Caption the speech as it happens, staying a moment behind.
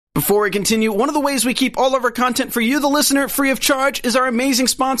Before we continue, one of the ways we keep all of our content for you, the listener, free of charge is our amazing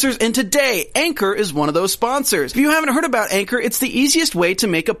sponsors, and today, Anchor is one of those sponsors. If you haven't heard about Anchor, it's the easiest way to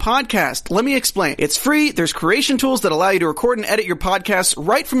make a podcast. Let me explain. It's free, there's creation tools that allow you to record and edit your podcasts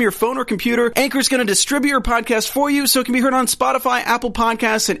right from your phone or computer. Anchor's going to distribute your podcast for you so it can be heard on Spotify, Apple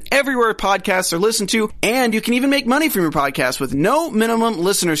Podcasts, and everywhere podcasts are listened to, and you can even make money from your podcast with no minimum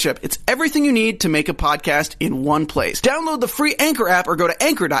listenership. It's everything you need to make a podcast in one place. Download the free Anchor app or go to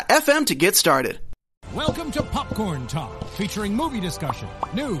anchor.fm to get started. Welcome to Popcorn Talk, featuring movie discussion,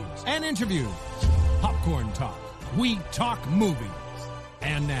 news, and interviews. Popcorn Talk, we talk movies.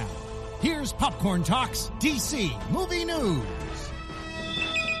 And now, here's Popcorn Talk's DC Movie News.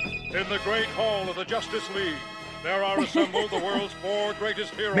 In the great hall of the Justice League, there are assembled the world's 4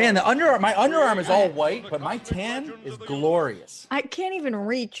 greatest heroes. Man, my underarm is all white, but my tan is glorious. I can't even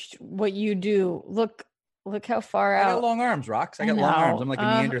reach what you do. Look how far out. I got long arms, Rox. I got long arms. I'm like a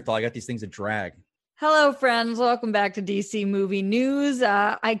Neanderthal. I got these things that drag. Hello, friends. Welcome back to DC Movie News.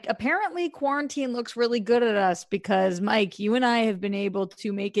 Apparently quarantine looks really good at us because, Mike, you and I have been able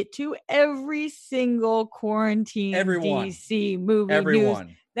to make it to every single quarantine DC movie news.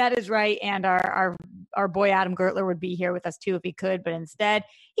 That is right. And our boy Adam Gertler would be here with us too if he could, but instead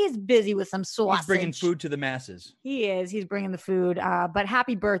he's busy with some sausage. He's bringing food to the masses. He is. He's bringing the food. But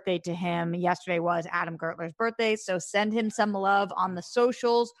happy birthday to him. Yesterday was Adam Gertler's birthday, so send him some love on the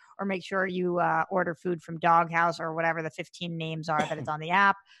socials, or make sure you order food from Doghouse or whatever the 15 names are that it's on the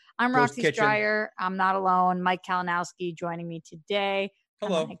app. I'm Roxy Stryer. I'm not alone. Mike Kalinowski joining me today.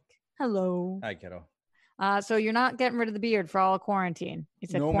 Hello. Hello. Hi, kiddo. So you're not getting rid of the beard for all of quarantine.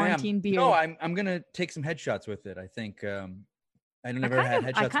 It's a quarantine beard. No, I'm gonna take some headshots with it. I think I never had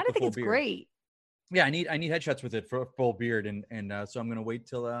headshots. I kind of think it's great. Yeah, I need headshots with it for a full beard, and so I'm gonna wait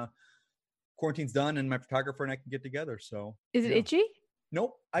till quarantine's done and my photographer and I can get together. So is it itchy?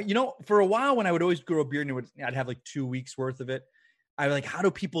 Nope. For a while when I would always grow a beard and I'd have like 2 weeks worth of it. I was like, how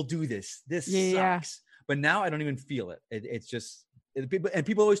do people do this? This sucks. But now I don't even feel it. It's just. And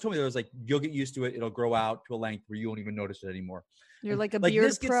people always told me, you'll get used to it. It'll grow out to a length where you won't even notice it anymore. You're like a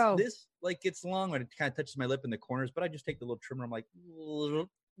beard pro. This gets long when it kind of touches my lip in the corners, but I just take the little trimmer. I'm like, yeah.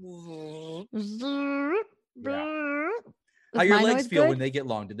 How your legs feel when they get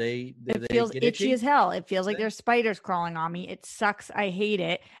long? Do they feels get itchy as hell. It feels like there's spiders crawling on me. It sucks. I hate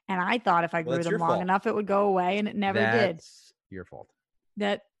it. And I thought if I grew them long enough, it would go away, and it never did. That's your fault.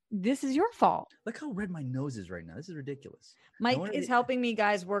 This is your fault. Look how red my nose is right now. This is ridiculous. Mike is helping me,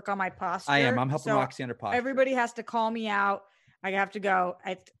 guys, work on my posture. I am. I'm helping Roxy on her posture. Everybody has to call me out. I have to go.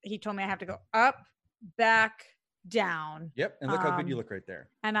 He told me I have to go up, back, down. Yep. And look how good you look right there.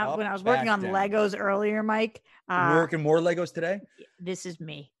 And when I was working on Legos earlier, Mike. You're working more Legos today? This is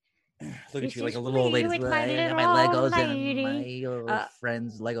me. Look at you like a little old lady. My Legos and my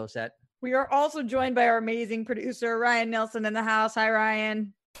friend's Lego set. We are also joined by our amazing producer, Ryan Nelson, in the house. Hi,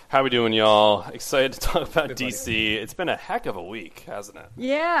 Ryan. How we doing, y'all? Excited to talk about DC. It's been a heck of a week, hasn't it?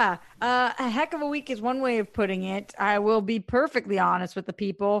 Yeah. A heck of a week is one way of putting it. I will be perfectly honest with the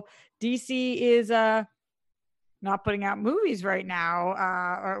people. DC is not putting out movies right now,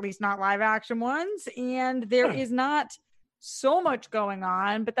 or at least not live action ones. And there is not so much going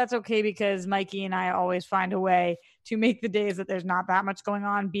on, but that's okay because Mikey and I always find a way to make the days that there's not that much going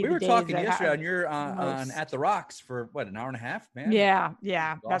on be the days. We were talking yesterday on your on At the Rocks for an hour and a half, man. Yeah,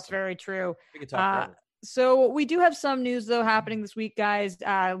 awesome. That's very true. We could talk forever. So we do have some news though happening this week, guys.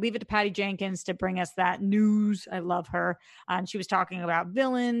 Leave it to Patty Jenkins to bring us that news. I love her. And she was talking about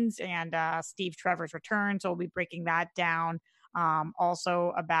villains and Steve Trevor's return. So we'll be breaking that down.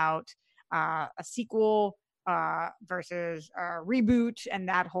 Also about a sequel versus reboot and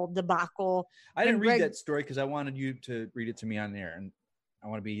that whole debacle. I didn't read that story because I wanted you to read it to me on there, and I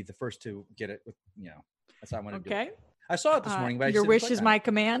want to be the first to get it. That's how I want to do it. I saw it this morning. But your wish is my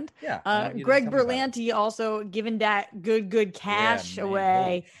command. Yeah. Greg Berlanti also giving that good cash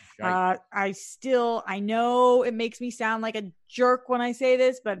away. I know it makes me sound like a jerk when I say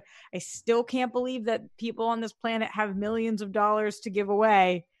this, but I still can't believe that people on this planet have millions of dollars to give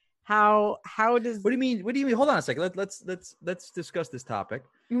away. How does? What do you mean? Hold on a second. Let's discuss this topic.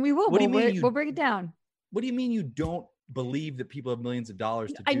 We will. We'll break it down. What do you mean you don't believe that people have millions of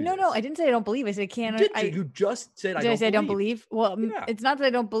dollars to do No, I didn't say I don't believe. I said I can't. You just said I don't believe. Well, yeah. It's not that I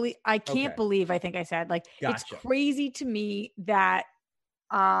don't believe. I can't believe. I think I said Gotcha. It's crazy to me that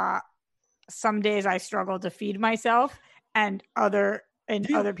some days I struggle to feed myself and other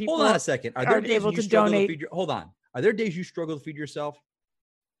people. Hold on a second. Are there days able you to struggle donate? to feed hold on. Are there days you struggle to feed yourself?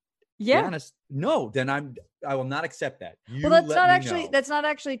 Yeah. Be honest. No, then I will not accept that. That's not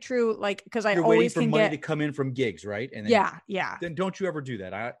actually true. Like, because I You're always waiting for can money get to come in from gigs, right? And then, yeah. Then don't you ever do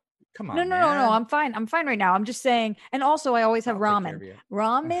that? Come on, No. I'm fine. I'm fine right now. I'm just saying. And also, I always have ramen.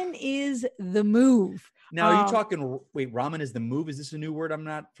 Ramen is the move. Now, are you talking? Wait, ramen is the move. Is this a new word I'm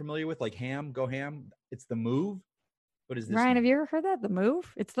not familiar with? Like ham, go ham. It's the move. What is this? Ryan, have you ever heard that? The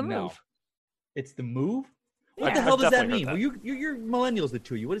move? It's the No. move. It's the move. Yeah. What the hell does that mean? That. Well, you're millennials, the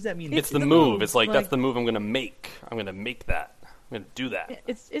two of you. What does that mean? It's the move. It's like that's the move I'm going to make. I'm going to make that. I'm going to do that.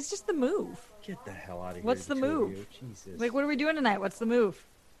 It's just the move. Get the hell out of here. What's the move? Jesus. Like, what are we doing tonight? What's the move?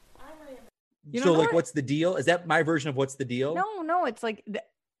 So, like, what's the deal? Is that my version of what's the deal? No. It's like,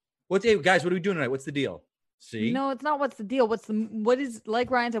 guys? What are we doing tonight? What's the deal? See? No, it's not. What's the deal? What is,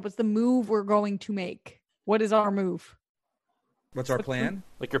 like Ryan said, what's the move we're going to make? What is our move? What's our plan?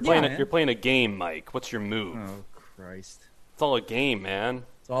 Like you're playing a game, Mike. What's your move? Oh Christ! It's all a game, man.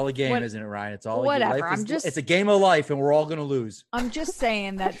 It's all a game, isn't it, Ryan? It's all whatever. A game. It's a game of life, and we're all going to lose. I'm just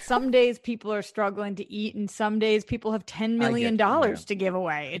saying that some days people are struggling to eat, and some days people have $10 million to give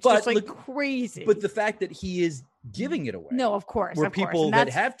away. It's just like crazy. But the fact that he is giving it away, no, of course, where people that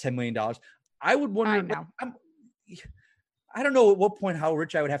have $10 million, I would wonder. I don't know at what point how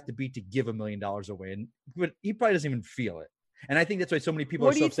rich I would have to be to give $1 million away, but he probably doesn't even feel it. And I think that's why so many people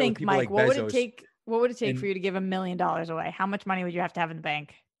are so upset with people like Bezos. What would it take for you to give $1 million away? How much money would you have to have in the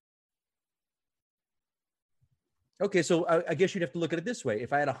bank? Okay, so I guess you'd have to look at it this way.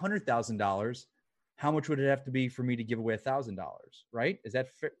 If I had $100,000, how much would it have to be for me to give away $1,000? Right? Is that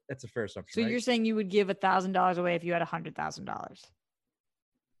fair? That's a fair assumption. So you're saying you would give $1,000 away if you had $100,000?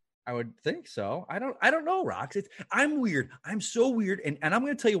 I would think so. I don't know, Rox. I'm weird. I'm so weird, and I'm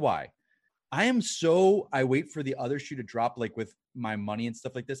going to tell you why. I wait for the other shoe to drop, like with my money and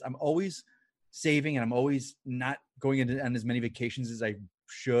stuff like this. I'm always saving, and I'm always not going on as many vacations as I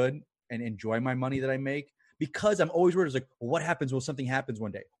should and enjoy my money that I make, because I'm always worried. It's like, well, what happens when something happens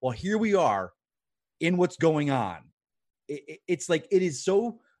one day? Well, here we are in what's going on. It's like, it is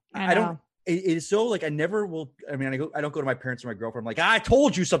so, it is so like, I never will. I mean, I don't go to my parents or my girlfriend. I'm like, I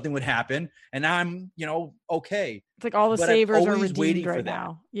told you something would happen, and now I'm, okay. It's like all the savers are redeemed right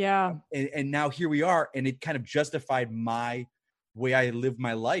now. Yeah. And now here we are, and it kind of justified my way I live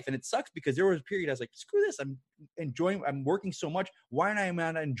my life. And it sucks because there was a period I was like, screw this. I'm working so much. Why am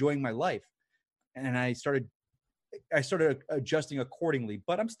I not enjoying my life? And I started adjusting accordingly,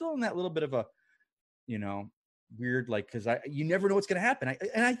 but I'm still in that little bit of a, weird, like, because you never know what's going to happen.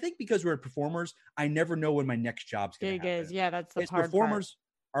 I think because we're performers, I never know when my next job's going to happen. Yeah, that's the hard performers.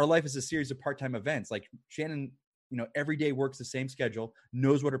 Our life is a series of part-time events. Like Shannon, every day works the same schedule,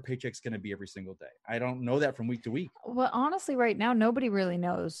 knows what her paycheck's going to be every single day. I don't know that from week to week. Well, honestly, right now, nobody really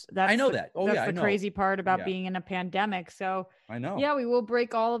knows. I know that. That's the crazy part about being in a pandemic. So I know. Yeah, we will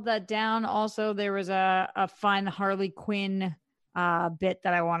break all of that down. Also, there was a fun Harley Quinn bit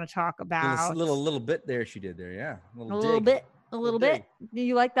that I want to talk about. A little bit there she did there, yeah. A little bit. Do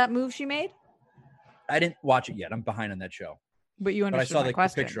you like that move she made? I didn't watch it yet. I'm behind on that show. But you understood my question. I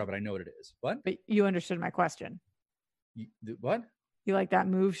saw the picture of it. I know what it is. What? But you understood my question. What? You like that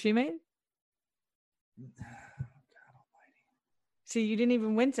move she made? God almighty. See, you didn't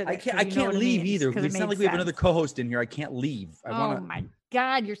even wince at it. I can't leave either. It's not like we have another co-host in here. I can't leave. My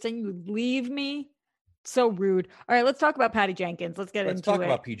God, you're saying you would leave me? So rude. All right, let's talk about Patty Jenkins. Let's into it. Let's talk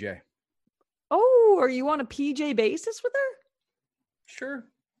about PJ. Oh, are you on a PJ basis with her? Sure.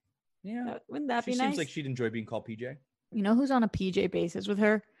 Yeah. Wouldn't that be nice? She seems like she'd enjoy being called PJ. You know who's on a PJ basis with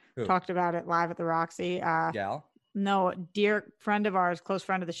her? Who? Talked about it live at the Roxy. Gal? No, dear friend of ours, close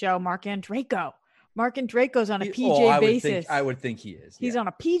friend of the show, Mark Andraco. Mark Andraco's on a PJ basis. I would think he is. He's on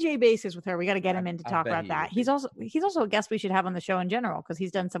a PJ basis with her. We got to get him in to talk about that. He's also a guest we should have on the show in general because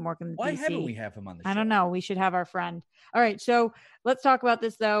he's done some work in Why DC. haven't we have him on the show? I don't know. We should have our friend. All right, so let's talk about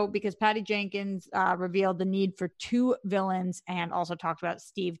this though, because Patty Jenkins revealed the need for 2 villains and also talked about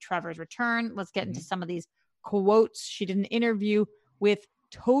Steve Trevor's return. Let's get into some of these quotes. She did an interview with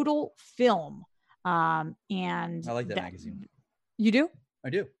Total Film. And I like that magazine. You do? I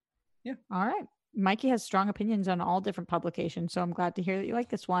do. Yeah. All right. Mikey has strong opinions on all different publications, so I'm glad to hear that you like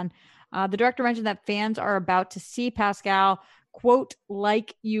this one. The director mentioned that fans are about to see Pascal, quote,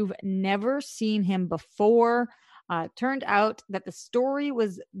 like you've never seen him before. Turned out that the story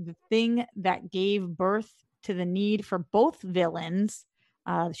was the thing that gave birth to the need for both villains.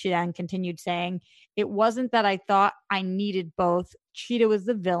 She then continued saying, it wasn't that I thought I needed both. Cheetah was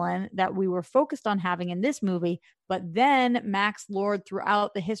the villain that we were focused on having in this movie. But then Max Lord,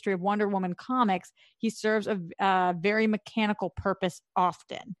 throughout the history of Wonder Woman comics, he serves a very mechanical purpose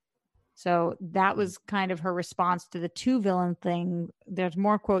often. So that was kind of her response to the 2 villain thing. There's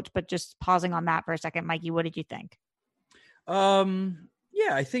more quotes, but just pausing on that for a second. Mikey, what did you think?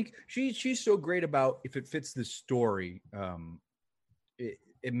 Yeah, I think she's so great about if it fits the story.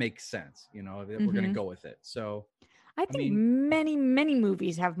 it makes sense, you know, that we're going to go with it. So I think many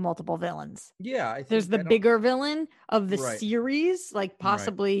movies have multiple villains. Yeah, I think there's the bigger villain of the series, like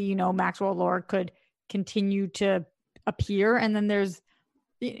possibly, you know, Maxwell Lord could continue to appear, and then there's,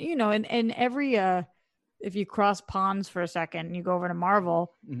 you know, in every if you cross ponds for a second and you go over to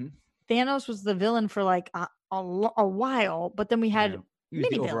Marvel, Thanos was the villain for like a while, but then we had he was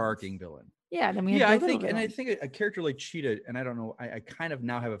the overarching villain. Yeah, then we had I think a character like Cheetah, and I don't know, I kind of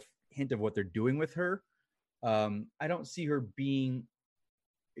now have a hint of what they're doing with her. I don't see her being.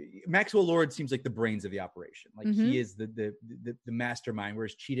 Maxwell Lord seems like the brains of the operation. Like he is the mastermind,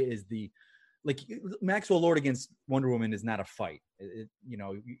 whereas Cheetah is Maxwell Lord against Wonder Woman is not a fight. You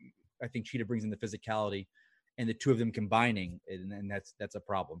know, I think Cheetah brings in the physicality, and the two of them combining, and that's a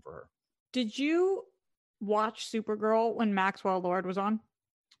problem for her. Did you watch Supergirl when Maxwell Lord was on?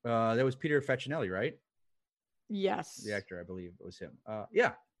 That was Peter Facinelli, right? Yes, the actor, I believe it was him.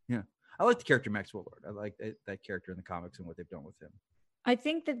 Yeah. I like the character Maxwell Lord. I like that character in the comics and what they've done with him. I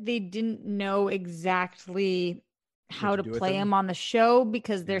think that they didn't know exactly how to play him on the show,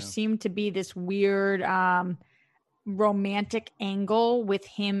 because there seemed to be this weird romantic angle with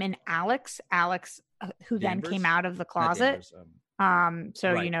him and Alex, who then came out of the closet.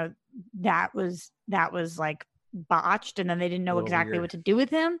 You know, that was like botched, and then they didn't know exactly what to do with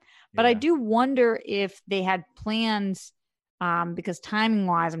him. But I do wonder if they had plans, because timing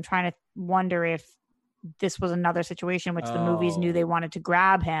wise, I'm trying to wonder if this was another situation which the movies knew they wanted to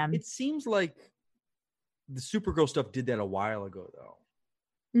grab him. It seems like the Supergirl stuff did that a while ago,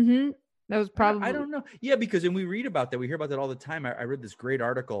 though. That was probably, I don't know. Yeah, because when we read about that, we hear about that all the time. I read this great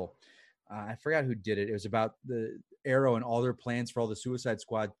article. I forgot who did it. It was about the Arrow and all their plans for all the Suicide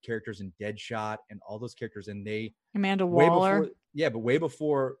Squad characters and Deadshot and all those characters. And Amanda Waller. But way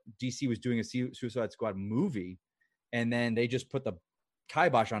before DC was doing a Suicide Squad movie. And then they just put the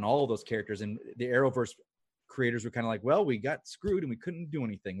kibosh on all of those characters. And the Arrowverse creators were kind of like, well, we got screwed and we couldn't do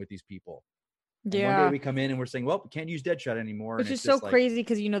anything with these people. And one day we come in and we're saying, well, we can't use Deadshot anymore. Which is so crazy,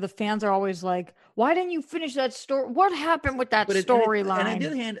 because, you know, the fans are always like, why didn't you finish that story? What happened with that storyline? And on the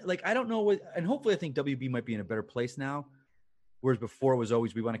other hand, like, I don't know what, and hopefully I think WB might be in a better place now. Whereas before it was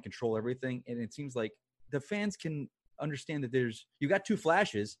always, we want to control everything. And it seems like the fans can understand that you got two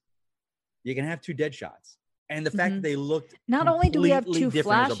Flashes, you can have two Deadshots. And the fact that they looked not only do we have two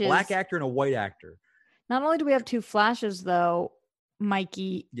Flashes, there's a black actor and a white actor. Not only do we have two Flashes, though,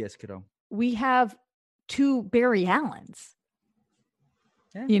 Mikey. Yes, kiddo. We have two Barry Allens.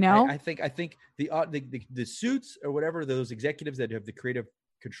 Yeah, you know, I think the suits or whatever, those executives that have the creative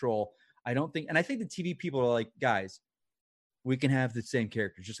control, I don't think, and I think the TV people are like, guys, we can have the same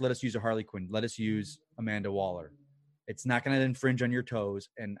characters. Just let us use a Harley Quinn. Let us use Amanda Waller. It's not going to infringe on your toes.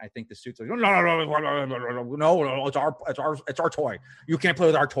 And I think the suits are like, no, it's our toy. You can't play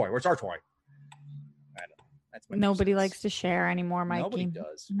with our toy. Where's our toy? Nobody likes to share anymore, Mikey. Nobody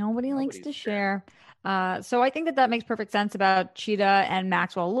does. Nobody likes to share. So I think that makes perfect sense about Cheetah and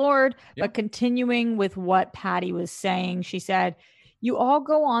Maxwell Lord. Yep. But continuing with what Patty was saying, she said, you all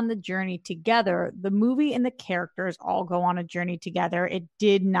go on the journey together. The movie and the characters all go on a journey together. It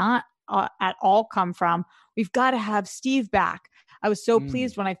did not at all come from, we've got to have Steve back. I was so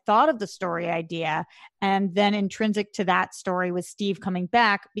pleased when I thought of the story idea, and then intrinsic to that story was Steve coming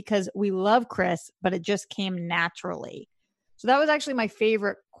back, because we love Chris, but it just came naturally. So that was actually my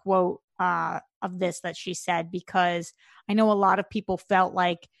favorite quote of this that she said, because I know a lot of people felt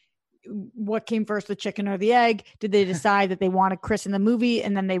like, what came first, the chicken or the egg? Did they decide that they wanted Chris in the movie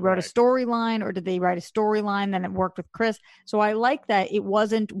and then they wrote a storyline, or did they write a storyline, then it worked with Chris? So I like that it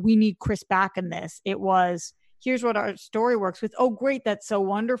wasn't, we need Chris back in this. It was, here's what our story works with. Oh, great. That's so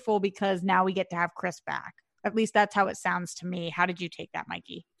wonderful, because now we get to have Chris back. At least that's how it sounds to me. How did you take that,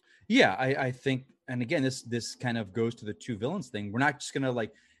 Mikey? Yeah, I think, and again, this kind of goes to the two villains thing. We're not just going to,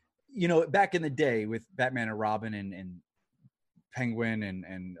 like, you know, back in the day with Batman and Robin and Penguin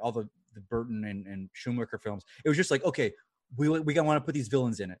and all the Burton and Schumacher films, it was just like, okay, we want to put these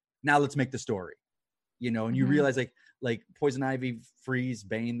villains in it. Now let's make the story, you know, and you realize like Poison Ivy, Freeze,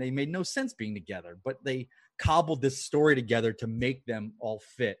 Bane, they made no sense being together, but they cobbled this story together to make them all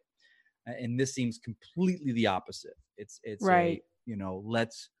fit. And this seems completely the opposite. It's right. You know,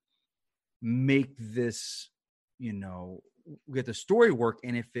 let's make this, you know, get the story work.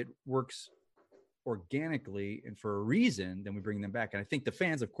 And if it works organically and for a reason, then we bring them back. And I think the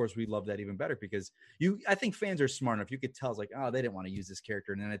fans, of course, we love that even better, because I think fans are smart enough. You could tell, it's like, oh, they didn't want to use this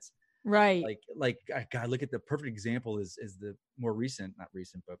character. And then it's right. Like, God, look at the perfect example is the more recent, not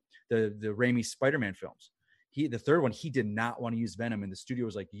recent, but the Raimi Spider-Man films. the third one, he did not want to use Venom, and the studio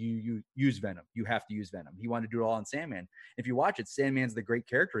was like, you use Venom. You have to use Venom. He wanted to do it all on Sandman. If you watch it, Sandman's the great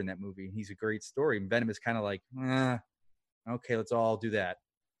character in that movie. And he's a great story. And Venom is kind of like, okay, let's all do that.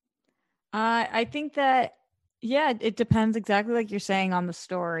 I think that, yeah, it depends exactly like you're saying on the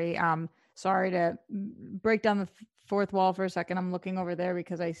story. Sorry to break down the fourth wall for a second. I'm looking over there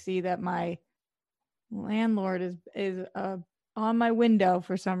because I see that my landlord is on my window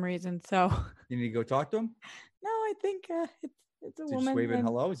for some reason. So you need to go talk to him? No, I think it's a woman. Just waving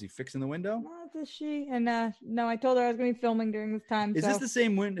hello? Is he fixing the window? No, it's a she. And no, I told her I was going to be filming during this time. Is this the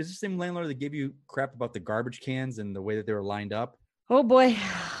same landlord that gave you crap about the garbage cans and the way that they were lined up? Oh boy.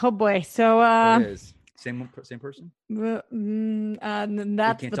 So it is. Same person? That's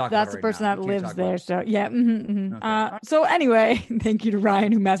the person that lives there. So yeah. Okay. So anyway, thank you to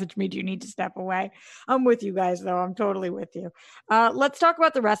Ryan who messaged me. Do you need to step away? I'm with you guys though. I'm totally with you. Let's talk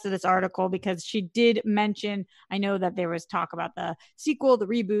about the rest of this article because she did mention, I know that there was talk about the sequel, the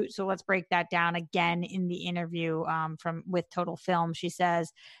reboot. So let's break that down again in the interview with Total Film. She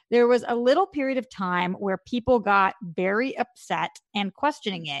says there was a little period of time where people got very upset and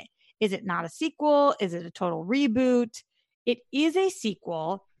questioning it. Is it not a sequel? Is it a total reboot? It is a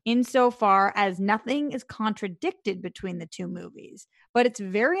sequel insofar as nothing is contradicted between the two movies. But it's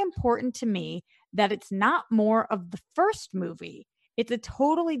very important to me that it's not more of the first movie. It's a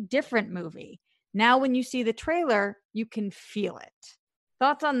totally different movie. Now, when you see the trailer, you can feel it.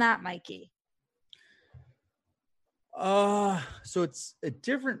 Thoughts on that, Mikey? So it's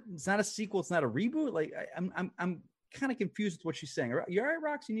not a sequel. It's not a reboot. Like I'm kind of confused with what she's saying. You all right,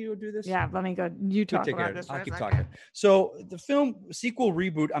 Rox? You need to do this? Yeah, let me go. You talk about this. I'll keep talking. So the film sequel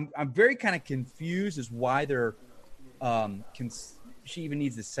reboot, I'm very kind of confused as why they're she even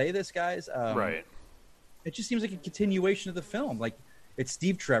needs to say this, guys. Right. It just seems like a continuation of the film. Like it's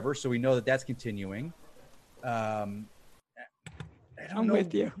Steve Trevor, so we know that that's continuing. I'm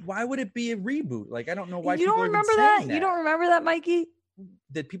with you. Why would it be a reboot? Like I don't know why you don't remember that. You don't remember that, Mikey?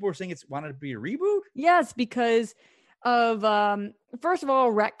 That people were saying it's wanted to be a reboot? Yes, because of first of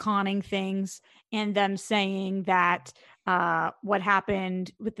all retconning things and them saying that what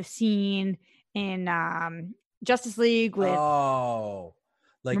happened with the scene in Justice League with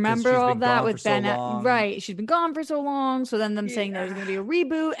like remember all that with Ben right, she's been gone for so long, so then them saying there was going to be a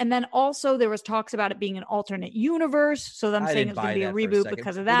reboot, and then also there was talks about it being an alternate universe, so them saying it was going to be a reboot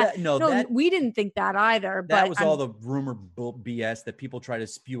because of that. We didn't think that either, but that was all the rumor BS that people try to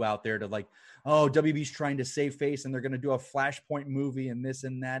spew out there to like, oh, WB's trying to save face and they're going to do a Flashpoint movie and this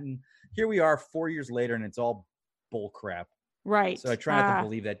and that, and here we are 4 years later and it's all bull crap. Right. So I try not to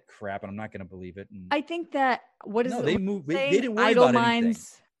believe that crap, and I'm not going to believe it. And I think that they didn't worry about anything.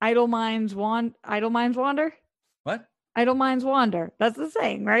 Idle minds wander. What? Idle minds wander. That's the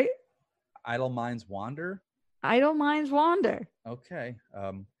saying, right? Idle minds wander. Idle minds wander. Okay.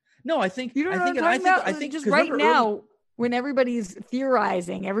 No, I think you don't know what I'm talking about. I think just right now, when everybody's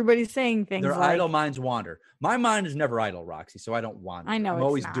theorizing, everybody's saying things. Their idle minds wander. My mind is never idle, Roxy. So I don't wander. I know. I'm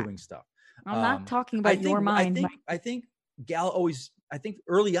always doing stuff. I'm not talking about your mind. I think Gal always, I think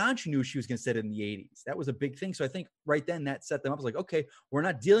early on she knew she was going to set it in the 80s. That was a big thing. So I think right then that set them up. I was like, okay, we're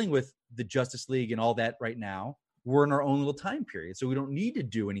not dealing with the Justice League and all that right now. We're in our own little time period. So we don't need to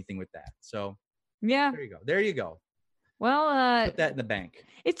do anything with that. So yeah, there you go. Well, put that in the bank.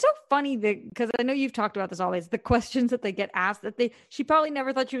 It's so funny because I know you've talked about this always, the questions that they get asked she probably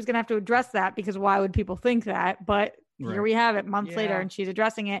never thought she was going to have to address that because why would people think that? But here we have it months later and she's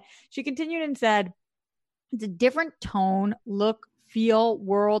addressing it. She continued and said, it's a different tone, look, feel,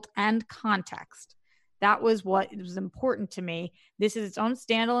 world, and context. That was what was important to me. This is its own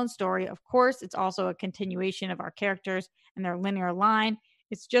standalone story. Of course, it's also a continuation of our characters and their linear line.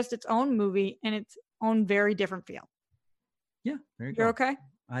 It's just its own movie and its own very different feel. Yeah, there you go. You're okay?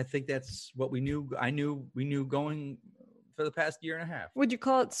 I think that's what we knew. We knew going for the past year and a half. Would you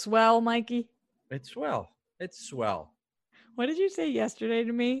call it swell, Mikey? It's swell. It's swell. What did you say yesterday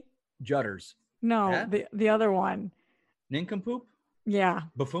to me? Judders. No, the other one. Nincompoop? Yeah.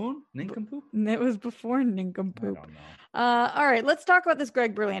 Buffoon? Nincompoop? It was before nincompoop. I don't know. All right, let's talk about this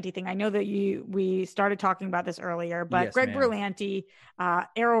Greg Berlanti thing. I know that we started talking about this earlier, but yes, Greg Berlanti,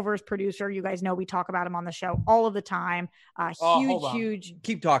 Arrowverse producer, you guys know we talk about him on the show all of the time. Huge.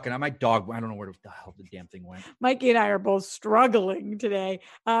 Keep talking. My dog, I don't know where the hell the damn thing went. Mikey and I are both struggling today.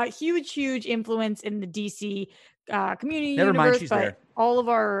 Huge influence in the DC community universe, but all of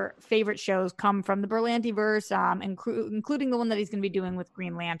our favorite shows come from the Berlantiverse, including the one that he's going to be doing with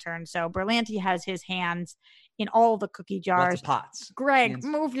Green Lantern. So Berlanti has his hands in all the cookie jars. Lots of pots. Greg,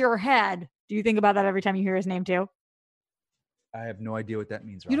 move your head. Do you think about that every time you hear his name too? I have no idea what that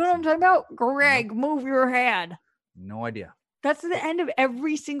means. You know what I'm talking about? Greg, nope. Move your head. No idea. That's the end of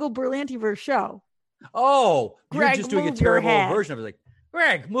every single Berlantiverse show. Oh, Greg, you're just doing a terrible version of it. Like,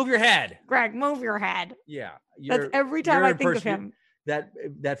 Greg, move your head. Greg, move your head. Yeah. That's every time I think of him.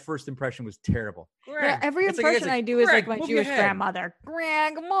 That first impression was terrible. Greg. Yeah, every impression I do is like my Jewish grandmother.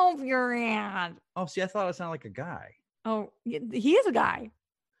 Greg, move your head. Oh, see, I thought it sounded like a guy. Oh, he is a guy.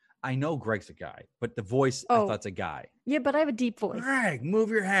 I know Greg's a guy, but the voice, I thought it's a guy. Yeah, but I have a deep voice. Greg, move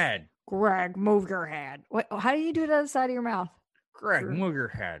your head. Greg, move your head. What? How do you do it on the side of your mouth? Greg, move your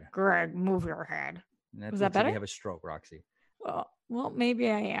head. Greg, move your head. Was that better? You have a stroke, Roxy. Well, maybe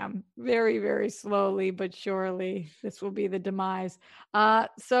I am. Very, very slowly but surely, this will be the demise.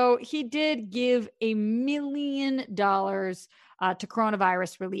 So he did give $1 million to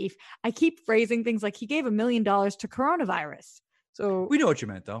coronavirus relief. I keep phrasing things like he gave $1 million to coronavirus. So we know what you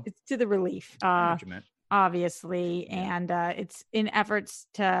meant, though. It's to the relief. I know what you meant. Obviously, and it's in efforts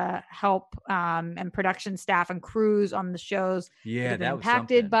to help and production staff and crews on the shows that have been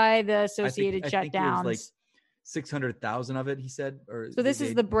impacted by the associated shutdowns. I think it was like 600,000 of it, he said. So this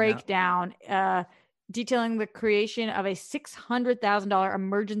is the breakdown, detailing the creation of a $600,000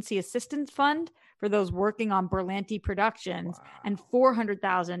 emergency assistance fund for those working on Berlanti productions, and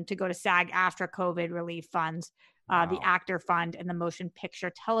 $400,000 to go to SAG-AFTRA COVID relief funds. The Actor Fund and the Motion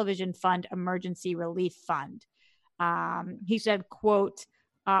Picture Television Fund Emergency Relief Fund. He said, quote,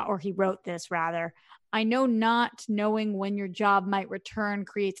 or he wrote this rather, "I know not knowing when your job might return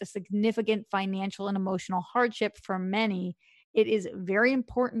creates a significant financial and emotional hardship for many. It is very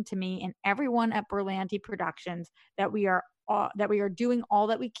important to me and everyone at Berlanti Productions that we are doing all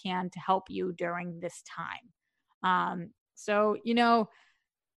that we can to help you during this time." So, you know,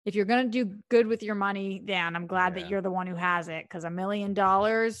 if you're going to do good with your money, Dan, I'm glad that you're the one who has it, because $1 million,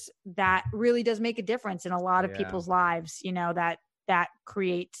 that really does make a difference in a lot of people's lives. You know, that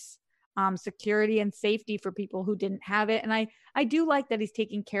creates security and safety for people who didn't have it. And I do like that he's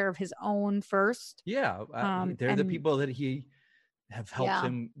taking care of his own first. Yeah. They're the people that he have helped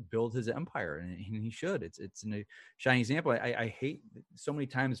him build his empire, and he should. It's a shining example. I hate so many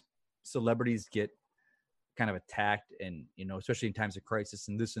times celebrities get kind of attacked, and you know, especially in times of crisis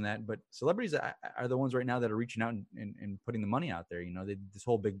and this and that, but celebrities are the ones right now that are reaching out and putting the money out there. You know, this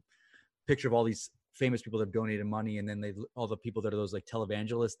whole big picture of all these famous people that have donated money, and then all the people that are those like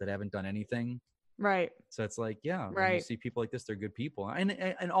televangelists that haven't done anything. Right. So it's like, when you see people like this, they're good people,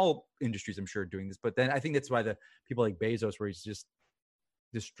 and all industries I'm sure are doing this. But then I think that's why the people like Bezos, where he's just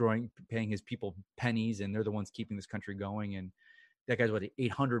paying his people pennies, and they're the ones keeping this country going. And that guy's what,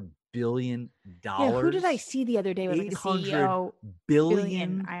 $800 billion. Yeah, who did I see the other day with like a CEO?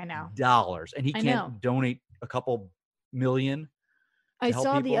 billion. I know. Dollars, and he can't donate a couple million. I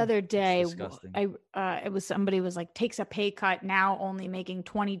saw people? The other day. It was somebody was like, takes a pay cut, now only making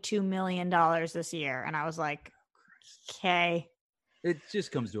 $22 million this year, and I was like, okay. It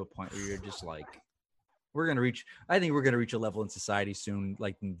just comes to a point where you're just like, I think we're gonna reach a level in society soon,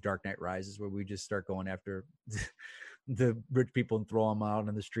 like in Dark Knight Rises, where we just start going after the rich people and throw them out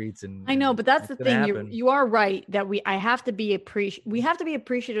in the streets. And I know, but that's the thing. You are right that we have to be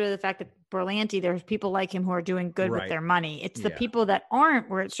appreciative of the fact that Berlanti, there's people like him who are doing good with their money. It's the people that aren't,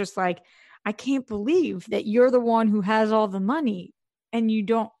 where it's just like, I can't believe that you're the one who has all the money and you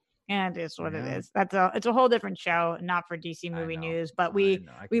don't. And it is what it is. It's a whole different show, not for DC Movie News, but we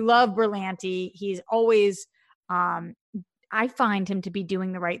love Berlanti. He's always, I find him to be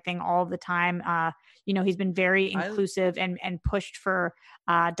doing the right thing all the time. You know, he's been very inclusive and pushed for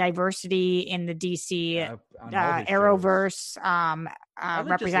diversity in the DC Arrowverse,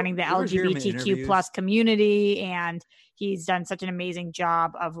 representing the LGBTQ plus community. And he's done such an amazing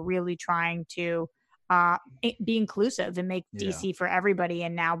job of really trying to be inclusive and make DC for everybody,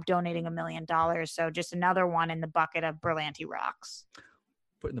 and now donating $1 million. So just another one in the bucket of Berlanti rocks.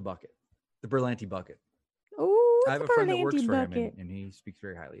 Put in the bucket, the Berlanti bucket. Oh, I have a friend that works for him, and he speaks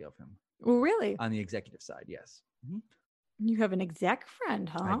very highly of him. Oh, really? On the executive side, yes. Mm-hmm. You have an exec friend,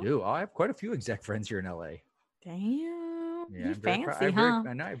 huh? I do. I have quite a few exec friends here in LA. Damn. Yeah, you're fancy, huh?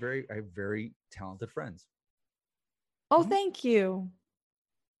 I know. I have very talented friends. Oh, thank you.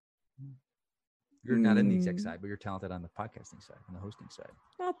 You're not in the exec side, but you're talented on the podcasting side, on the hosting side.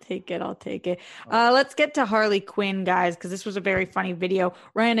 I'll take it. Let's get to Harley Quinn, guys, because this was a very funny video.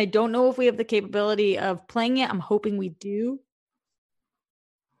 Ryan, I don't know if we have the capability of playing it. I'm hoping we do.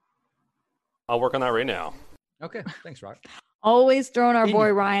 I'll work on that right now. Okay. Thanks, Rock. Always throwing our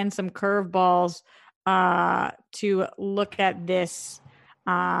boy Ryan some curveballs to look at this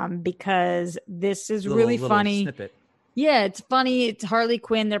because this is really funny. Snippet. Yeah, it's funny. It's Harley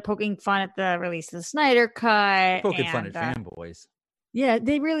Quinn. They're poking fun at the release of the Snyder Cut. Poking fun at fanboys. Yeah,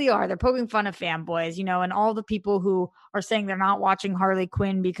 they really are. They're poking fun at fanboys, and all the people who are saying they're not watching Harley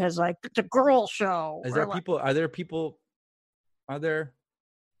Quinn because, like, it's a girl show. Are there people? Have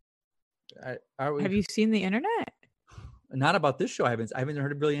you seen the internet? Not about this show. I haven't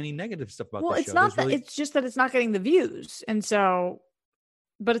heard really any negative stuff about this show. Well, it's not that. It's just that it's not getting the views, and so.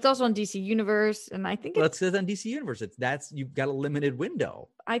 But it's also on DC Universe, and I think it's on DC Universe. You've got a limited window.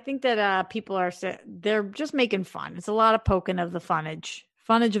 I think that people they're just making fun. It's a lot of poking of the funnage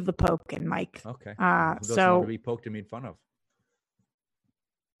of the poking, Mike. Okay. Who doesn't to be poked and made fun of?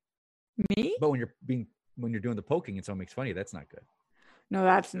 Me? But when you're doing the poking and someone makes fun of you, that's not good. No,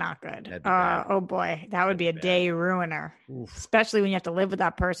 that's not good. Oh boy, that would be a day ruiner. Oof. Especially when you have to live with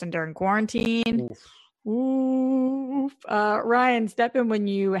that person during quarantine. Oof. Oof. Ryan, step in when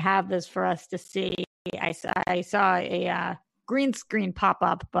you have this for us to see. I saw a green screen pop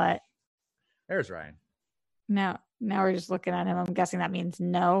up, but there's Ryan. Now we're just looking at him. I'm guessing that means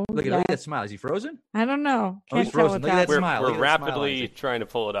no. Look at that smile. Is he frozen? I don't know. He's frozen. Look at that smile. We're rapidly trying to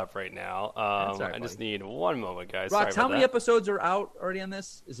pull it up right now. Right, I just need one moment, guys. Rox, how many episodes are out already on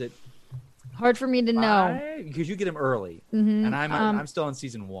this? Is it hard for me to know? Because you get them early, mm-hmm. and I'm still on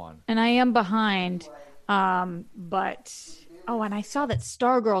season 1, and I am behind. But and I saw that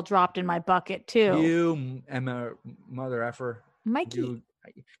Stargirl dropped in my bucket too. You Emma, mother effer, Mikey.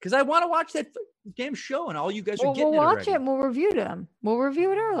 Because I want to watch that damn show, and all you guys are getting we'll watch it. And we'll review them. We'll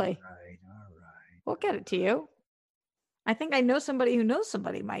review it early. All right. We'll get it to you. I think I know somebody who knows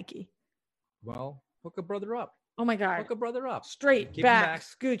somebody, Mikey. Well, hook a brother up. Oh my God. Hook a brother up. Straight back,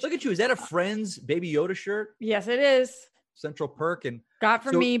 scooch. Look at you. Is that a Friends Baby Yoda shirt? Yes, it is. Central Perk and got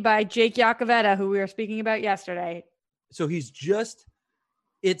for me by Jake Yacovetta, who we were speaking about yesterday. So he's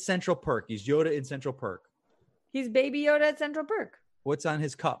Central Perk. He's Yoda in Central Perk. He's Baby Yoda at Central Perk. What's on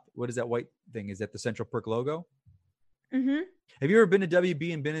his cup? What is that white thing? Is that the Central Perk logo? Mm-hmm. Have you ever been to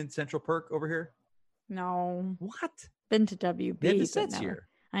WB and been in Central Perk over here? No. What? Been to WB. They have the sets here.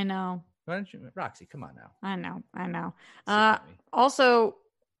 I know. Why don't you, Roxy? Come on now. I know. Also,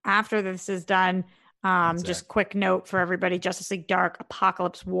 after this is done, just quick note for everybody: Justice League Dark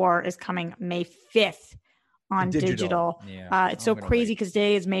Apocalypse War is coming May 5th on digital. Yeah, it's so crazy because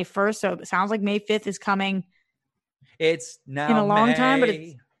today is May 1st, so it sounds like May 5th is coming. It's now in a long May. time,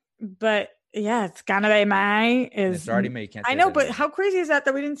 but yeah, it's gonna be May. It's already May. I know, but how crazy is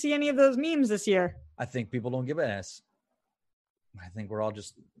that we didn't see any of those memes this year? I think people don't give an S. I think we're all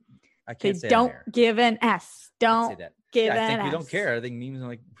just. I can't say they don't give an S. Don't give an S. I think we don't care. I think memes are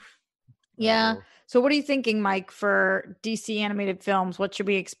like. Yeah. So what are you thinking, Mike, for DC animated films? What should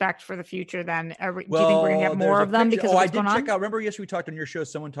we expect for the future then? Do you think we're going to have more of them because of what's going on? Remember yesterday we talked on your show,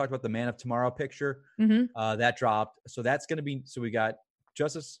 someone talked about the Man of Tomorrow picture. Mm-hmm. That dropped. So that's going to be, so we got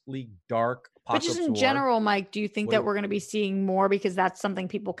Justice League Dark, Apocalypse But just in general, Mike, do you think that we're going to be seeing more because that's something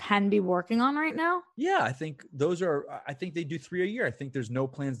people can be working on right now? Yeah, I think they do 3 a year. I think there's no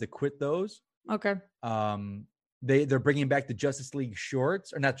plans to quit those. Okay. They're bringing back the Justice League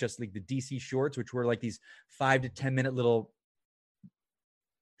shorts, or not Justice League, the DC shorts, which were like these 5 to 10 minute little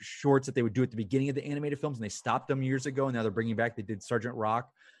shorts that they would do at the beginning of the animated films, and they stopped them years ago, and now they're bringing back. They did Sergeant Rock.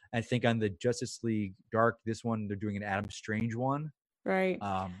 I think on the Justice League Dark, this one they're doing an Adam Strange one. Right.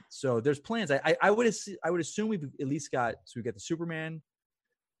 So there's plans. I would assume we've at least got the Superman,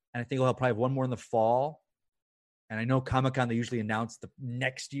 and I think we'll probably have one more in the fall. And I know Comic-Con they usually announce the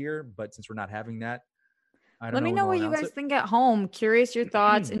next year, but since we're not having that. Let me know what you guys think at home. Curious your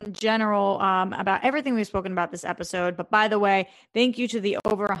thoughts in general about everything we've spoken about this episode. But by the way, thank you to the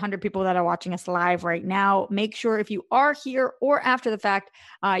over 100 people that are watching us live right now. Make sure if you are here or after the fact,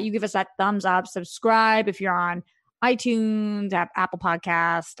 you give us that thumbs up, subscribe if you're on iTunes, Apple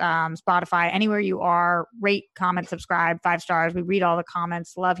Podcast, Spotify, anywhere you are. Rate, comment, subscribe, 5 stars. We read all the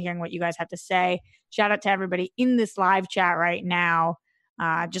comments. Love hearing what you guys have to say. Shout out to everybody in this live chat right now.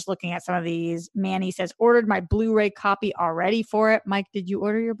 Just looking at some of these. Manny says, ordered my Blu-ray copy already for it. Mike, did you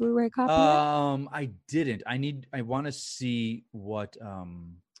order your Blu-ray copy yet? I didn't. I want to see what,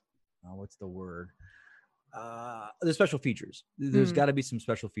 what's the word? The special features. There's got to be some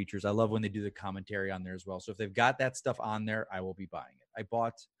special features. I love when they do the commentary on there as well. So if they've got that stuff on there, I will be buying it.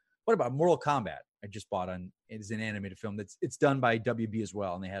 What about Mortal Kombat? I just bought it's an animated film it's done by WB as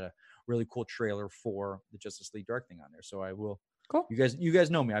well. And they had a really cool trailer for the Justice League Dark thing on there. So I will. Cool. You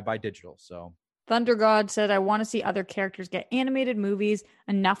guys know me. I buy digital. So Thunder God said, I want to see other characters get animated movies.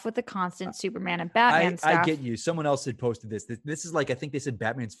 Enough with the constant Superman and Batman stuff. I get you. Someone else had posted this. This is like, I think they said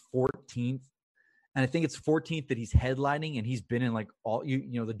Batman's 14th And I think it's 14th that he's headlining, and he's been in like all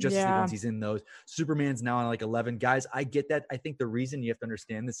the Justice League ones. He's in those. Superman's now on like 11. Guys, I get that. I think the reason you have to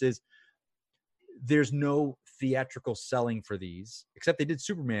understand this is there's no theatrical selling for these, except they did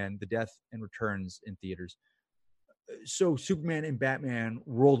Superman, The Death and Returns in theaters. So Superman and Batman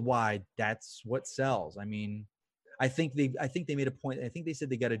worldwide, that's what sells. I mean, I think they made a point. I think they said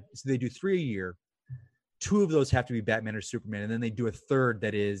they do 3 a year. 2 of those have to be Batman or Superman, and then they do a third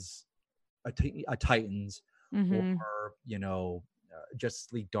that is a Titans or Justice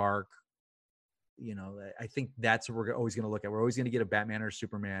League Dark. I think that's what we're always going to look at. We're always going to get a Batman or a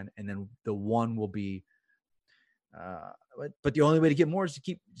Superman, and then the one will be but the only way to get more is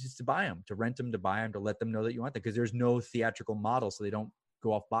to buy them, to rent them, to buy them, to let them know that you want them, because there's no theatrical model, so they don't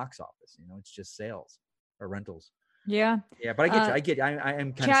go off box office. It's just sales or rentals. Yeah, but I get you. I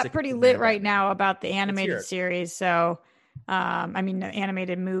am kind of chat pretty lit right now about the animated series. So I mean, the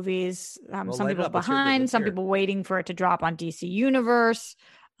animated movies, some people behind, some people waiting for it to drop on DC Universe.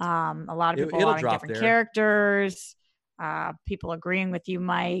 A lot of people wanting different characters, people agreeing with you,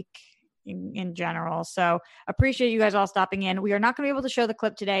 Mike, in general. So appreciate you guys all stopping in. We are not going to be able to show the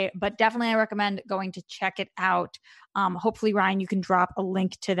clip today, but definitely I recommend going to check it out. Hopefully, Ryan, you can drop a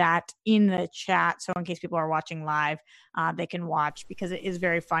link to that in the chat. So in case people are watching live, they can watch, because it is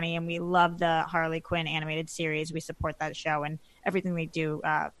very funny. And we love the Harley Quinn animated series. We support that show, and everything they do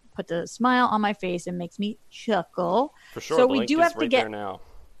puts a smile on my face and makes me chuckle. For sure. So we do have to get there now.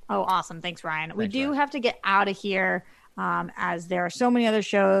 Oh, awesome. Thanks, Ryan. We do have to get out of here. As there are so many other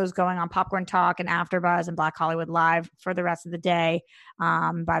shows going on, Popcorn Talk and AfterBuzz and Black Hollywood Live for the rest of the day.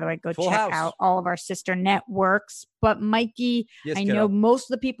 By the way, go check out all of our sister networks. But Mikey, I know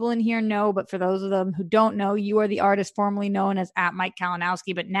most of the people in here know, but for those of them who don't know, you are the artist formerly known as at Mike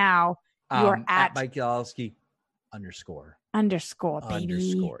Kalinowski, but now you are at Mike Kalinowski _.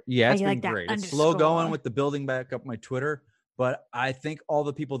 Baby. Yeah, it's been great. It's slow going with the building back up my Twitter. But I think all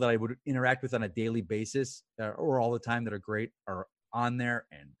the people that I would interact with on a daily basis or all the time that are great are on there.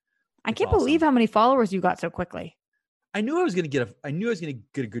 And I can't believe how many followers you got so quickly. I knew I was going to get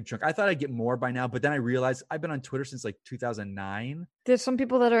a good chunk. I thought I'd get more by now, but then I realized I've been on Twitter since like 2009. There's some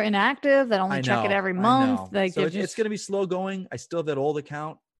people that are inactive that only check it every month. Like, so it's going to be slow going. I still have that old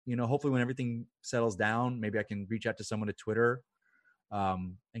account. Hopefully when everything settles down, maybe I can reach out to someone at Twitter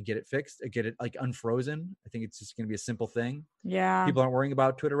and get it fixed, get it like unfrozen. I think it's just going to be a simple thing. Yeah. People aren't worrying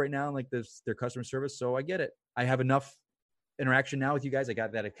about Twitter right now, like their customer service. So I get it. I have enough interaction now with you guys. I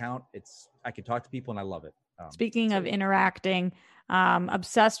got that account. I can talk to people and I love it. Speaking of interacting,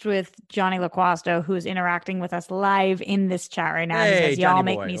 obsessed with Johnny LaQuasto, who is interacting with us live in this chat right now. He says, y'all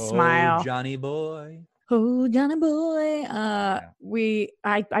make me smile. Oh, Johnny boy. Oh, Johnny boy.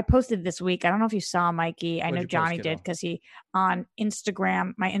 I posted this week. I don't know if you saw, Mikey. I know Johnny did, because he on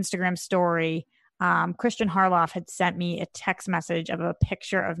Instagram, my Instagram story, Christian Harloff had sent me a text message of a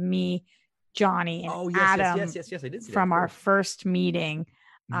picture of me, Johnny, and Adam yes, I did see from our first meeting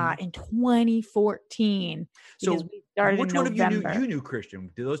in 2014. So we started which in one November. of you knew Christian?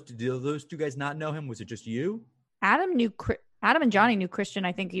 Do those two guys not know him? Was it just you? Adam and Johnny knew Christian,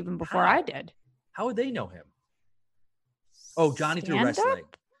 I think, even before I did. How would they know him? Oh, Johnny through wrestling.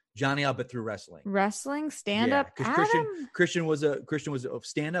 Johnny, I'll bet through wrestling. Wrestling, stand up. Because Christian was a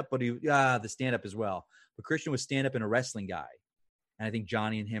stand up, but the stand up as well. But Christian was stand up and a wrestling guy, and I think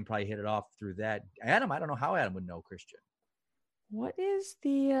Johnny and him probably hit it off through that. Adam, I don't know how Adam would know Christian. What is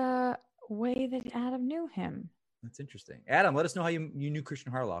the way that Adam knew him? That's interesting. Adam, let us know how you knew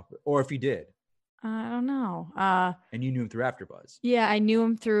Christian Harloff, or if you did. I don't know. And you knew him through AfterBuzz. Yeah, I knew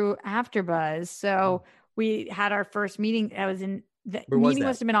him through AfterBuzz. So we had our first meeting. I was in the meeting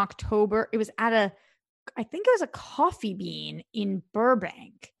must have been October. It was at I think it was a Coffee Bean in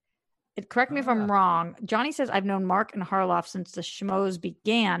Burbank. Correct me if I'm wrong. Johnny says I've known Mark and Harloff since the schmoes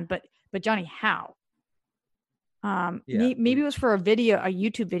began, but Johnny, how? Maybe it was for a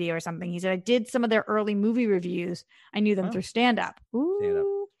YouTube video or something. He said I did some of their early movie reviews. I knew them through stand up.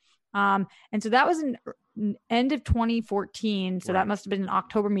 Ooh. And so that was in end of 2014. So that must have been an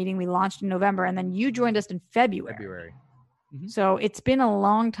October meeting. We launched in November, and then you joined us in February. Mm-hmm. So it's been a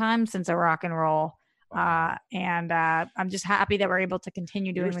long time since a rock and roll. And I'm just happy that we're able to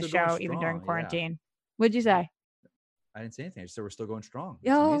continue doing the show even during quarantine. What'd you say? I didn't say anything. I just said we're still going strong.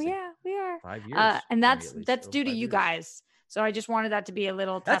 Yeah, we are. 5 years. And that's due to you guys. So I just wanted that to be a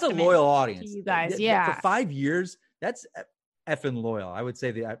little That's a loyal audience. To you guys. For 5 years, that's effing loyal. I would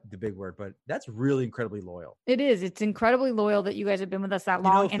say the big word, but that's really incredibly loyal. It is. It's incredibly loyal that you guys have been with us that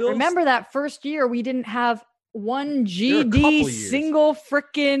long. And remember that first year we didn't have one GD single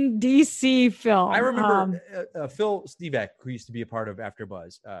freaking DC film. I remember Phil Stevek, who used to be a part of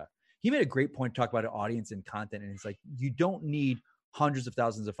AfterBuzz. he made a great point to talk about an audience and content. And it's like, you don't need hundreds of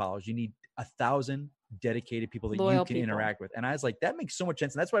thousands of followers. You need 1,000 dedicated people that Loyal you can interact with. And I was like, that makes so much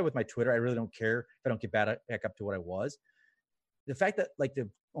sense. And that's why with my Twitter, I really don't care if I don't get back up to what I was. The fact that like the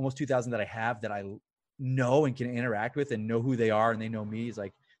almost 2,000 that I have that I know and can interact with and know who they are and they know me is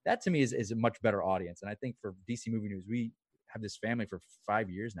like, that to me is a much better audience. And I think for DC Movie News, we have this family for 5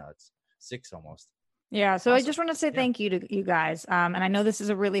 years now. It's 6 almost. Yeah. So awesome. I just want to say thank you to you guys. And I know this is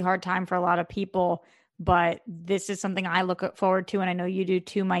a really hard time for a lot of people, but this is something I look forward to. And I know you do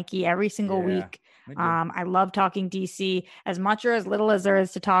too, Mikey, every single week. I love talking DC as much or as little as there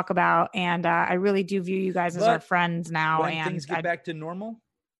is to talk about. And I really do view you guys as our friends now. When things get back to normal,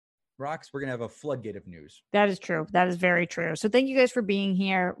 Rox, we're going to have a floodgate of news. That is true. That is very true. So thank you guys for being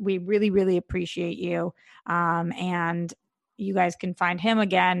here. We really, really appreciate you. And you guys can find him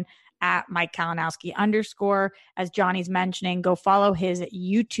again at Mike Kalinowski _ as Johnny's mentioning. Go follow his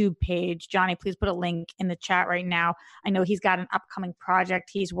YouTube page. Johnny, please put a link in the chat right now. I know he's got an upcoming project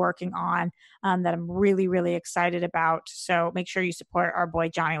he's working on that I'm really, really excited about. So make sure you support our boy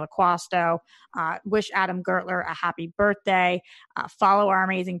Johnny LaQuasto. Wish Adam Gertler a happy birthday. Follow our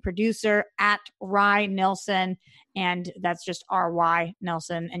amazing producer at Rye Nilsson. And that's just RY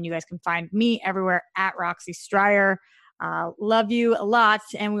Nilsson. And you guys can find me everywhere at Roxy Stryer. Love you a lot,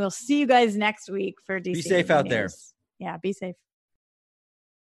 and we'll see you guys next week for DC. Be safe out there. Yeah, be safe.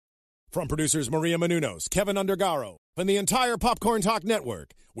 From producers Maria Menounos, Kevin Undergaro, and the entire Popcorn Talk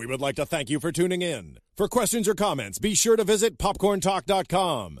Network, we would like to thank you for tuning in. For questions or comments, be sure to visit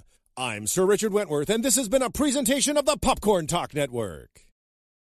popcorntalk.com. I'm Sir Richard Wentworth, and this has been a presentation of the Popcorn Talk Network.